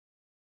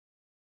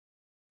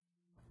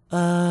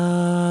Amazing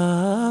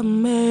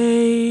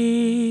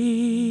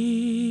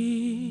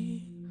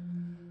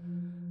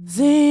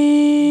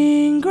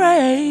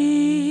grace,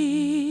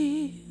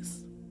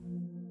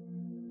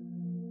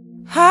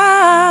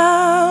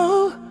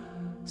 how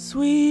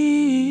sweet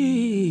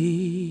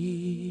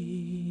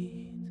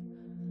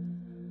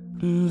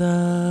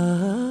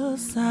the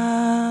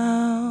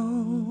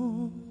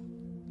sound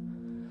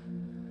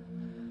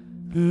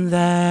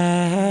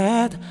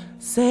that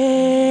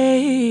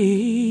saved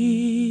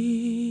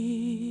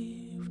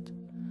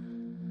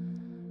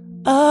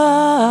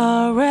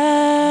a wretch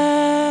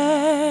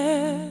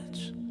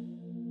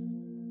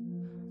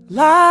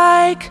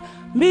like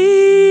me.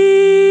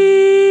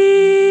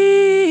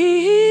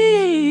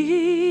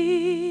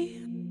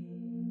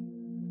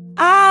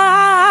 I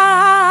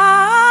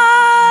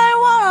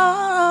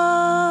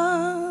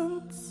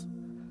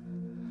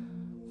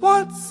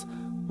once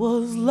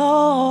was lost,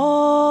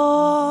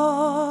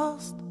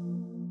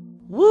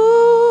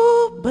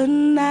 woo, but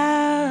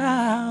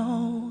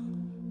now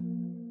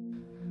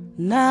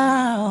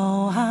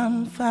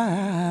I'm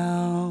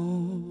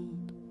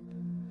found.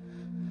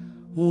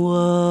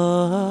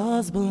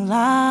 Was blind,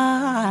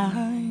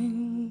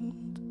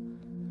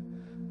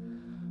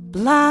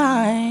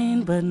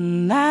 but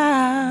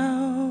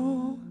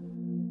now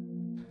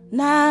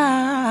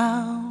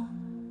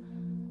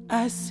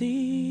I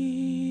see.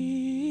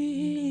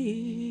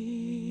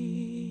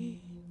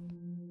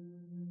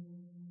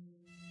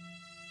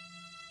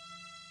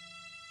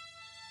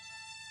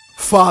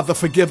 Father,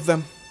 forgive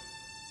them,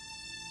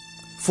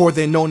 for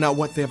they know not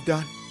what they have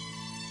done.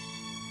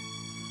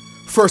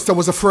 First I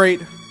was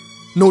afraid,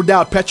 no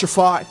doubt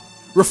petrified,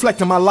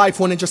 reflecting my life,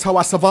 wondering just how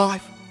I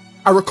survived.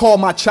 I recall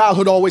my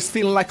childhood always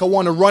feeling like I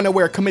want to run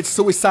away or commit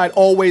suicide,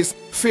 always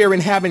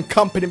fearing having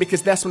company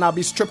because that's when I'll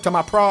be stripped of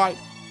my pride.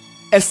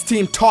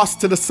 Esteem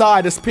tossed to the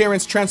side as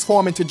parents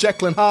transform into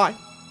Jekyll and Hyde.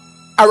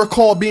 I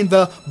recall being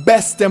the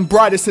best and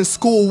brightest in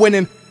school,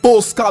 winning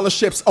full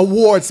scholarships,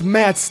 awards,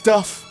 mad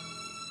stuff,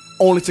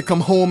 only to come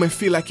home and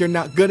feel like you're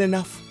not good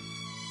enough.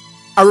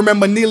 I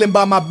remember kneeling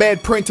by my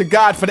bed praying to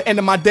God for the end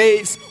of my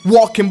days,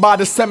 walking by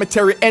the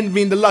cemetery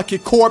envying the lucky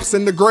corpse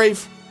in the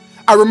grave.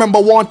 I remember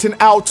wanting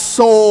out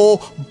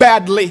so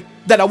badly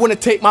that I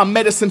wouldn't take my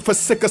medicine for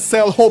sickle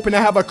cell, hoping to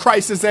have a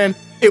crisis and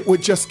it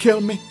would just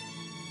kill me.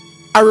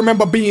 I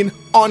remember being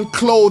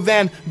unclothed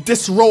and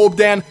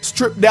disrobed and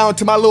stripped down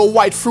to my little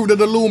white fruit of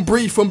the loom,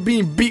 breathe from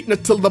being beaten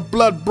until the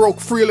blood broke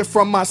freely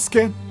from my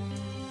skin.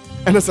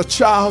 And as a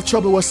child,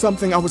 trouble was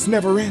something I was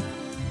never in.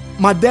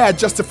 My dad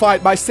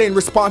justified by saying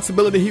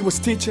responsibility he was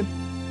teaching.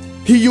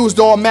 He used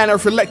all manner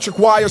of electric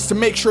wires to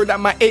make sure that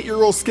my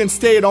 8-year-old skin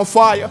stayed on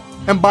fire.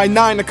 And by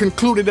 9 I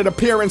concluded that a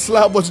parent's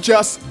love was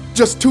just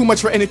too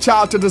much for any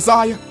child to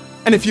desire.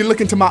 And if you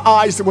look into my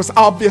eyes, it was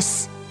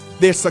obvious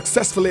they had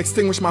successfully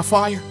extinguished my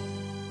fire.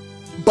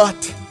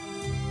 But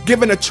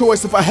given a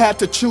choice, if I had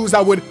to choose,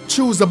 I would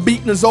choose a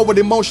beatings over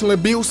the emotional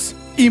abuse.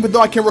 Even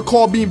though I can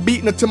recall being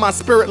beaten until my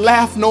spirit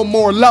laughed no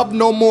more, loved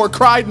no more,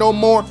 cried no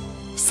more,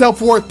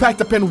 self-worth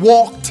packed up and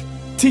walked.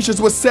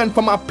 Teachers were sent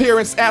for my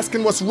parents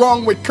asking what's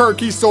wrong with Kirk,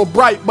 he's so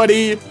bright, but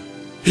he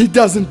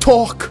doesn't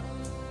talk.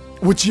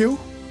 Would you?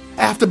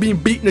 After being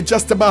beaten to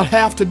just about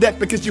half to death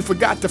because you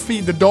forgot to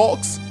feed the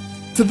dogs?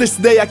 To this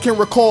day I can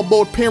recall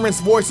both parents'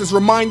 voices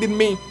reminding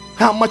me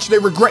how much they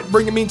regret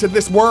bringing me into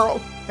this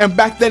world. And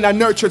back then I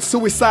nurtured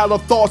suicidal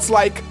thoughts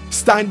like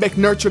Steinbeck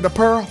nurtured a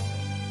pearl.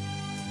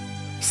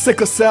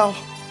 Sickle cell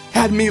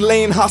had me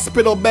laying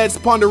hospital beds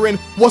pondering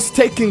what's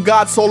taking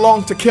God so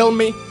long to kill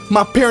me.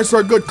 My parents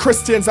are good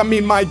Christians, I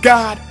mean my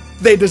God,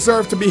 they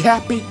deserve to be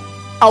happy.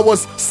 I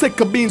was sick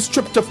of being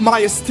stripped of my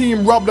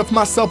esteem, robbed of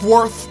my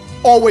self-worth,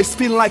 always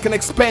feeling like an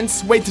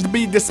expense, waiting to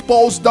be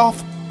disposed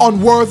of,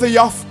 unworthy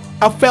of.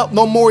 I felt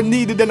no more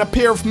needed than a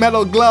pair of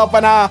metal gloves,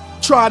 and I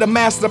tried to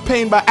mask the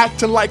pain by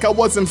acting like I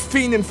wasn't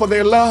fiending for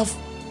their love.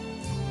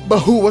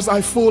 But who was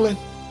I fooling?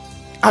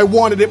 I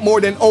wanted it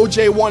more than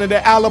OJ wanted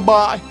an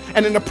alibi,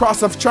 and in the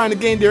process of trying to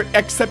gain their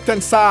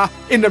acceptance, I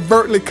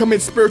inadvertently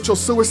commit spiritual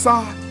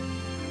suicide.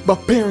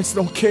 But parents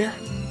don't care.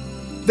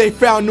 They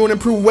found new and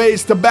improved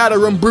ways to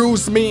batter and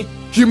bruise me,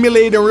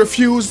 humiliate and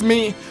refuse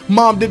me.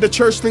 Mom did the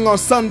church thing on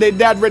Sunday,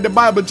 Dad read the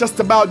Bible just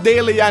about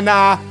daily, and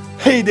I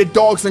hated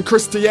dogs and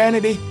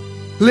Christianity.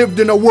 Lived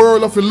in a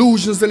world of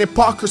illusions and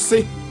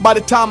hypocrisy. By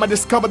the time I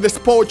discovered this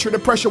poetry, the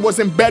pressure was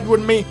in bed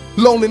with me.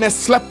 Loneliness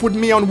slept with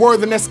me,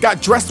 unworthiness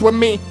got dressed with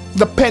me.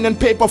 The pen and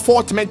paper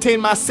fought to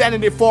maintain my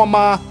sanity, for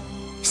my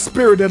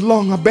spirit had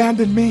long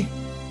abandoned me.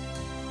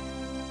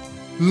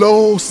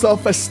 Low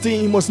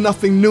self-esteem was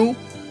nothing new,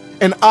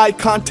 and eye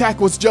contact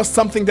was just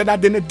something that I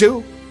didn't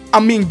do. I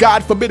mean,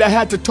 God forbid I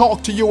had to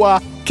talk to you. I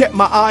kept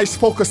my eyes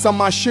focused on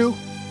my shoe.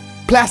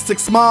 Plastic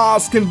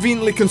smiles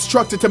conveniently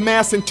constructed to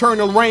mask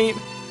internal rain,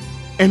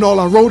 and all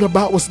I wrote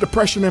about was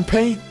depression and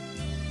pain.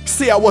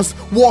 See, I was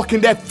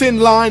walking that thin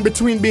line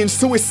between being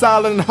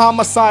suicidal and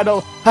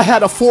homicidal. I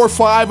had a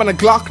 4.5 and a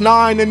Glock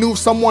 9 and knew if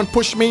someone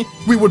pushed me,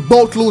 we would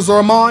both lose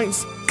our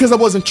minds. Cause I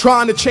wasn't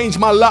trying to change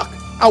my luck.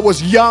 I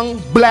was young,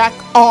 black,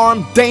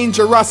 armed,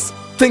 dangerous,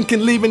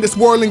 thinking leaving this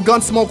world in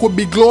gunsmoke would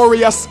be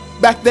glorious.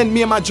 Back then,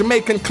 me and my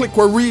Jamaican clique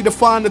were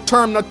redefined the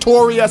term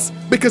notorious,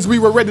 because we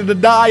were ready to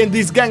die and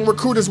these gang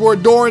recruiters were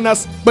adoring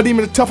us. But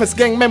even the toughest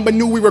gang member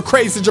knew we were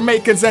crazy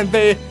Jamaicans and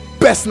they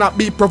best not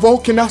be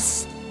provoking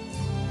us.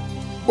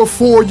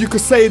 Before you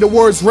could say the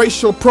words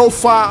racial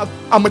profile,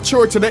 I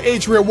matured to the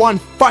age where one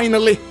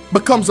finally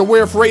becomes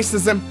aware of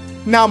racism.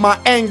 Now my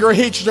anger,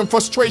 hatred, and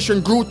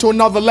frustration grew to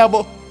another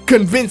level.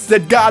 Convinced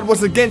that God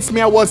was against me,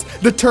 I was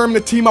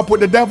determined to team up with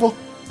the devil.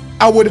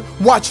 I would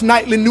watch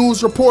nightly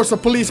news reports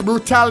of police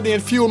brutality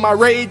and fuel my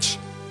rage.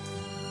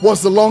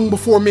 Was it long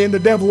before me and the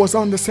devil was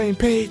on the same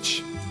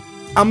page?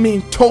 I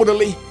mean,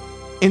 totally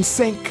in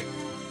sync.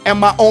 And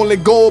my only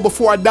goal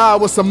before I died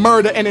was to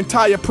murder an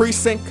entire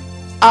precinct.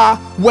 I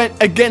went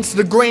against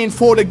the grain,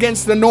 fought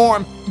against the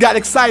norm. Got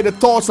excited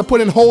thoughts of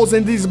putting holes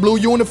in these blue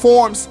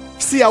uniforms.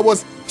 See, I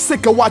was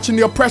sick of watching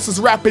the oppressors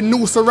wrapping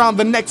noose around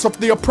the necks of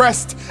the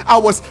oppressed. I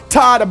was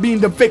tired of being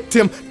the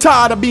victim,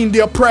 tired of being the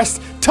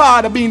oppressed,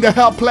 tired of being the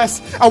helpless.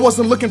 I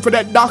wasn't looking for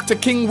that Dr.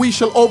 King we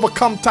shall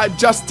overcome type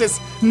justice.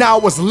 Now I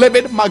was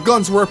livid, my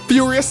guns were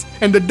furious,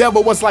 and the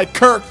devil was like,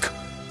 Kirk,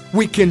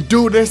 we can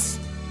do this.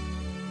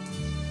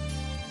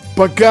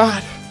 But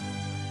God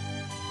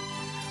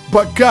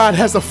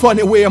has a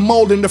funny way of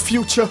molding the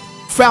future.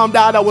 Found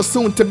out I was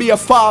soon to be a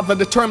father,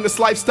 determined this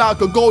lifestyle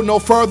could go no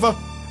further.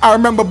 I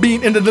remember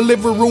being in the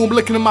delivery room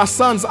looking in my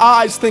son's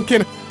eyes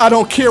thinking, I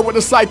don't care what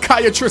the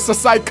psychiatrist or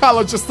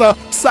psychologist or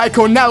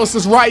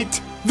psychoanalysis write.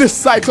 This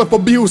cycle of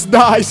abuse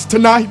dies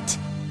tonight.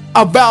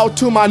 I vow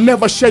to him I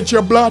never shed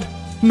your blood,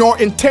 nor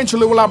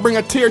intentionally will I bring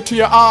a tear to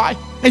your eye.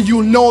 And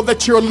you know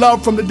that you're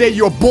loved from the day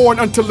you're born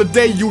until the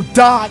day you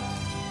die.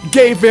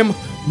 Gave him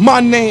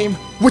my name,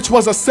 which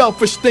was a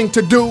selfish thing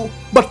to do.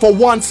 But for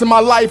once in my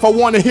life, I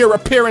want to hear a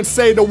parent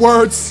say the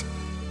words,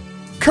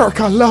 Kirk,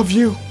 I love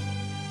you.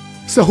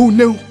 So who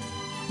knew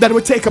that it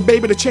would take a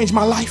baby to change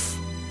my life?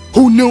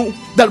 Who knew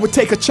that it would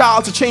take a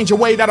child to change a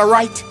way that I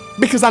write?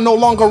 Because I no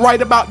longer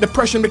write about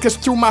depression, because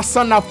through my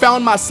son I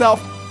found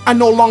myself. I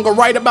no longer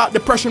write about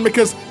depression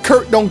because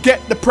Kirk don't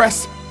get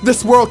depressed.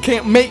 This world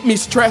can't make me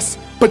stress,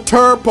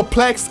 perturbed,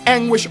 perplexed,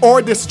 anguish,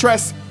 or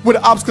distress. With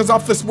the obstacles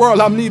of this world,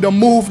 I'm neither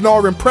moved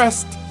nor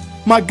impressed.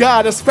 My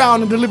God has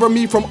found and delivered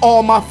me from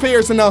all my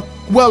fears. In a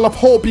well of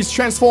hope, He's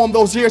transformed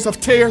those years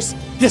of tears.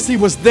 Yes, He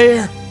was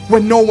there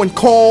when no one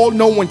called,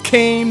 no one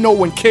came, no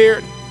one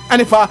cared.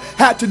 And if I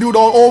had to do it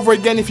all over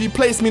again, if He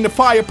placed me in the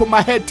fire, put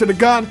my head to the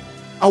gun,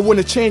 I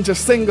wouldn't change a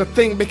single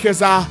thing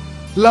because I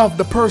love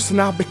the person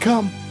I've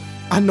become.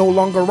 I no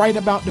longer write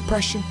about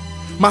depression.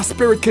 My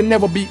spirit can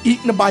never be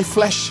eaten by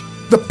flesh.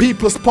 The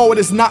people's poet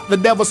is not the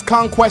devil's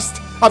conquest.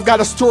 I've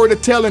got a story to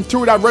tell, and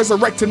through it I've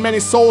resurrected many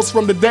souls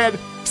from the dead.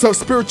 So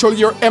spiritually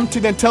you're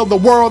emptied and tell the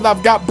world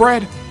I've got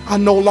bread. I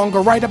no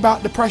longer write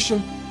about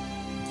depression.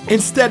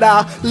 Instead,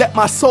 I let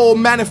my soul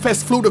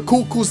manifest, flew the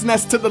cuckoo's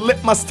nest to the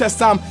litmus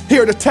test. I'm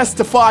here to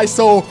testify,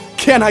 so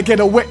can I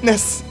get a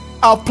witness?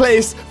 I'll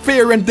place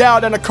fear and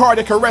doubt and a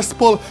cardiac arrest,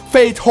 pull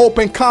faith, hope,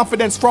 and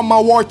confidence from my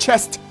war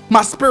chest.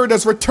 My spirit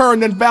has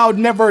returned and vowed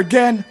never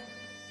again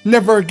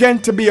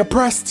to be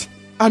oppressed.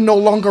 I no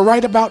longer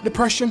write about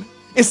depression.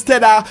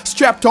 Instead, I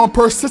strapped on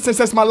persistence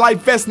as my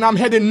life vest, and I'm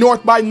heading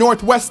north by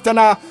northwest, and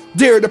I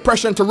dare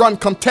depression to run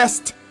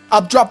contest.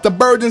 I've dropped the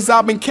burdens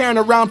I've been carrying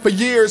around for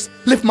years,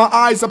 lift my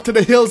eyes up to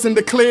the hills and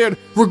declared,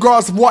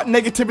 regardless of what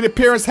negativity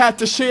parents had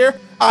to share,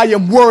 I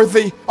am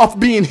worthy of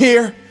being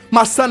here.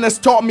 My son has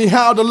taught me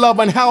how to love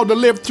and how to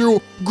live.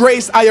 Through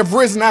grace I have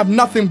risen, I have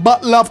nothing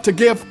but love to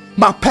give.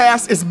 My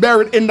past is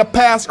buried in the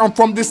past, and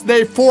from this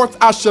day forth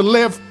I shall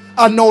live.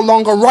 I no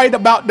longer write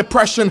about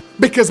depression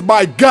because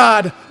by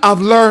God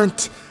I've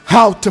learned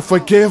how to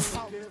forgive.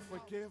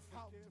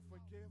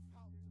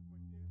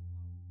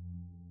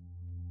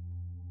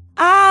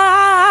 I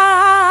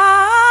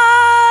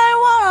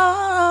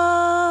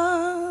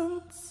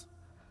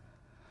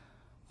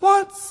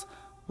once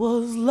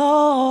was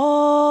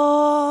lost,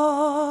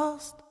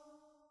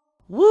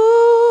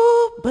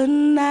 woo, but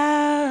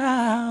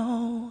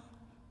now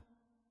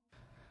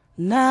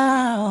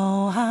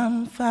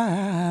I'm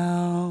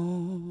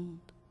found.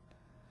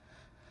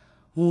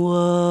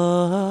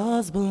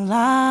 Was blind,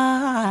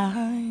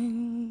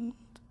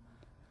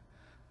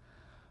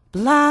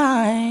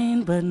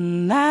 but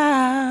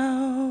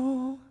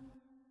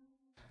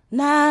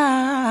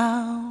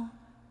now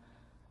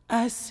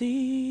I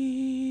see.